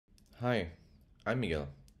Hi, I'm Miguel,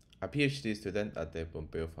 a PhD student at the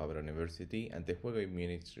Pompeu Fabra University and the Juego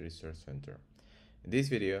Munich Research Center. In this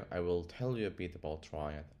video, I will tell you a bit about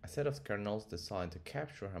TriAD, a set of kernels designed to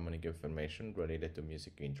capture harmonic information related to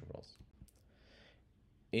music intervals.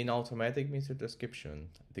 In automatic music transcription,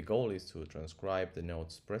 the goal is to transcribe the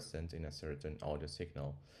notes present in a certain audio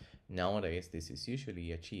signal. Nowadays, this is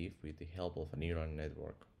usually achieved with the help of a neural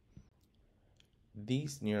network.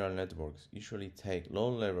 These neural networks usually take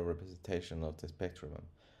low-level representation of the spectrum,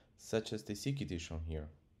 such as the CQT shown here.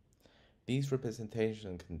 This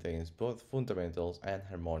representation contains both fundamentals and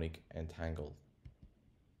harmonic entangled.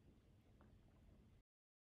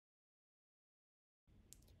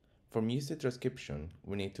 For music transcription,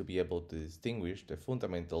 we need to be able to distinguish the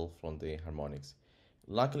fundamental from the harmonics.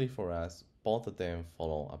 Luckily for us, both of them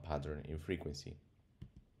follow a pattern in frequency.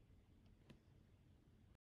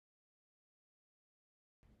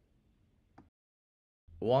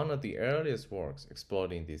 One of the earliest works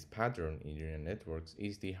exploring this pattern in neural networks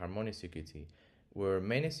is the harmonic CQT, where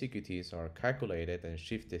many CQTs are calculated and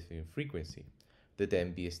shifted in frequency, to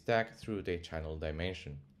then be stacked through the channel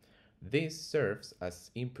dimension. This serves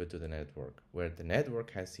as input to the network, where the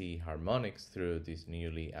network can see harmonics through this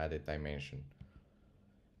newly added dimension.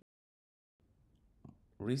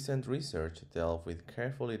 Recent research dealt with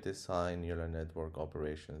carefully designed neural network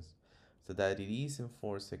operations so that it is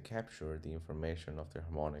enforced to capture the information of the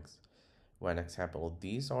harmonics. One example of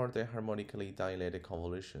these are the harmonically dilated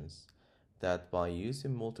convolutions, that by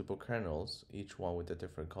using multiple kernels, each one with a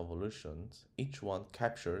different convolutions, each one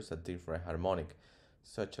captures a different harmonic,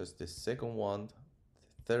 such as the second one,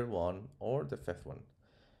 the third one, or the fifth one.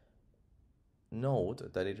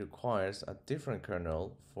 Note that it requires a different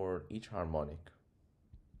kernel for each harmonic.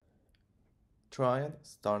 TriAD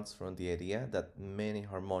starts from the idea that many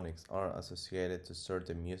harmonics are associated to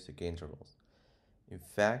certain music intervals. In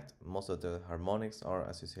fact, most of the harmonics are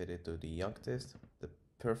associated to the octaves, the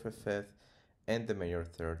perfect fifth, and the major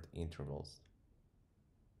third intervals.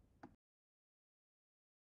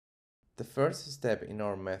 The first step in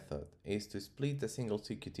our method is to split the single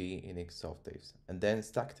CQT in its octaves and then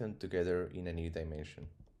stack them together in a new dimension.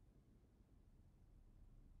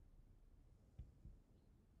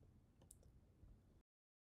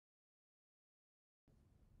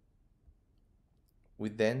 We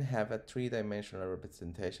then have a three-dimensional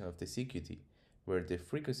representation of the CQT, where the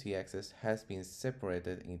frequency axis has been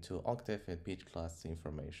separated into octave and pitch class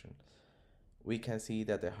information. We can see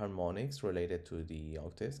that the harmonics related to the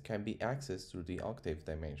octaves can be accessed through the octave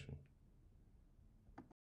dimension.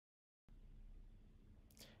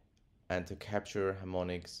 And to capture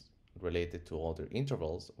harmonics related to other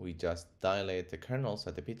intervals, we just dilate the kernels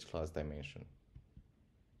at the pitch class dimension.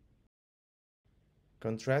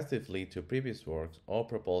 Contrastively to previous works, our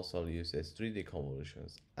proposal uses 3D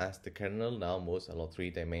convolutions, as the kernel now moves along 3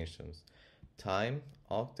 dimensions: time,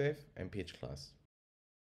 octave, and pitch class.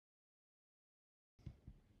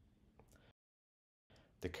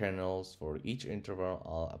 The kernels for each interval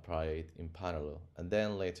are applied in parallel and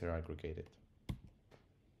then later aggregated.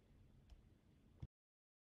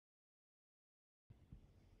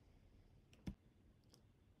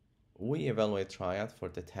 We evaluate TriAD for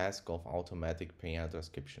the task of automatic piano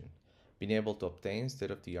transcription, being able to obtain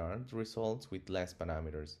state-of-the-art results with less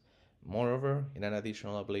parameters. Moreover, in an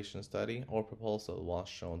additional ablation study, our proposal was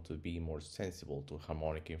shown to be more sensible to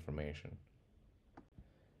harmonic information.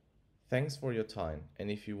 Thanks for your time, and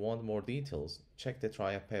if you want more details, check the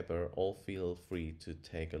TriAD paper or feel free to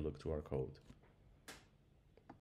take a look to our code.